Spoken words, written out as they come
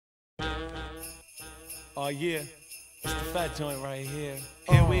Oh yeah, it's the fat joint right here.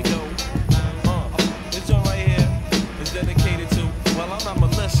 Here we go. This joint right here is dedicated to, well, I'm not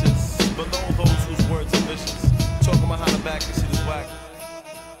malicious, but all those whose words are vicious. Talking about how the back and shit is whack.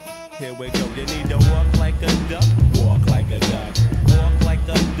 Here we go. You need to walk like a duck, walk like a duck, walk like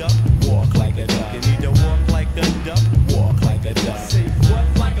a duck, walk like a duck. You need to walk like a duck, walk like a duck. Say what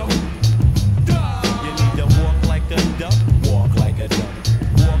like a duck? You need to walk like a duck, walk like a duck,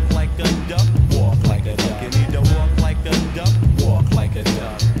 walk like a duck, walk like a duck. You need to walk like a duck, walk like a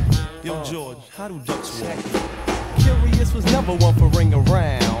duck. Yo, George, how do ducks walk? Kurious was never one for ring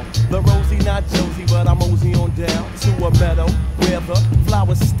around. The Rosie, not Josie, but I'm mosey on down to a meadow where the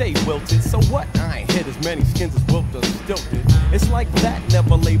flowers stay wilted. So what? I ain't hit as many skins as wilt or stilted. It's like that,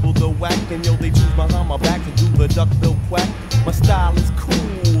 never labeled the whack. And yo, they choose behind my back to do the duck-bill quack. My style is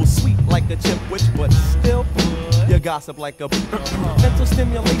cool, sweet like a chip witch, but still you gossip like a mental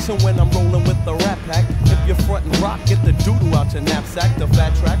stimulation when I'm rolling with the rap pack. If you're front and rock, get the doodle out your knapsack. The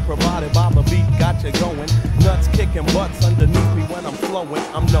fat track provided by the beat got you going. Nuts kicking butts underneath me when I'm flowing.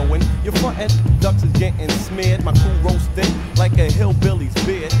 I'm knowing you're frontin', ducks is getting smeared. My crew roasting like a hillbilly's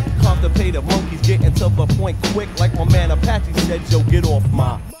beard. Constipated monkeys getting to the point quick, like my man Apache said. Yo, get off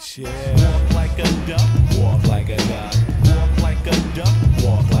my chair. Walk like a duck, walk like a duck, walk like a duck,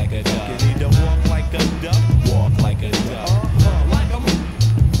 walk like a duck. You need to walk like a duck, walk like a duck, like a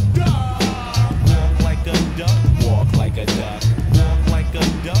duck. Walk like a duck, walk like a duck, walk like a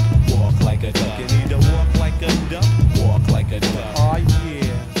duck, walk like a duck. You need to walk like a duck, walk like a duck. Oh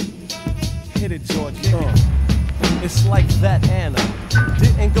yeah, hit it, George. It's like that, Anna.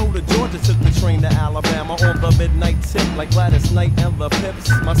 Didn't go to Georgia, took the train to Alabama on the midnight tip, like Gladys Knight and the Pips.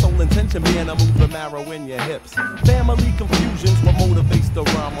 My sole intention being to move the marrow in your hips. Family confusions, what motivates the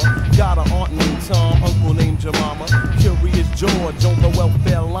rhymer. Got an aunt named Tom, uncle named Jemima. Kurious George on the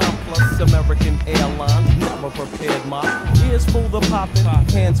welfare line, plus American Airlines. Never prepared my ears for the popping,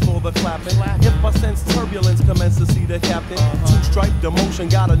 hands for the clapping. If I sense turbulence, commence to see the captain. Two-stripe demotion,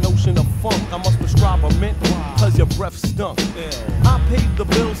 got a notion of funk. I must prescribe a mint, cause your breath stunk. I paid the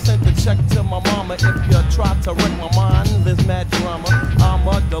bill, sent the check to my mama. If you try to wreck my mind, there's mad drama.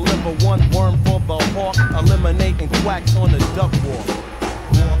 I'ma deliver one worm for the hawk, eliminating quacks on the duck walk.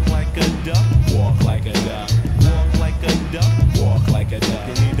 Walk like a duck, walk like a duck, walk like a duck, walk like a duck.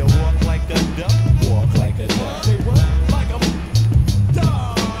 You need to walk like a duck, walk like a duck. Say what? Like a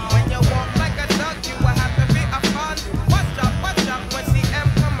duck. When you walk like a duck, you will have to be a fun. Watch out when CM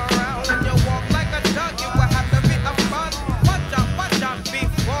come around. When you walk like a duck, you will have to be a fun. Watch out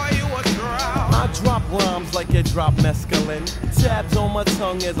before you will drown. I drop rhymes like it drop mescaline. Tabs on my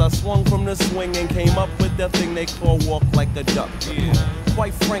tongue as I swung from the swing and came up with that thing they call walk like a duck. Yeah.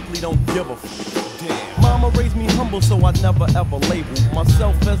 Quite frankly, don't give a f. Damn. Mama raised me humble, so I never ever label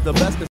myself as the best.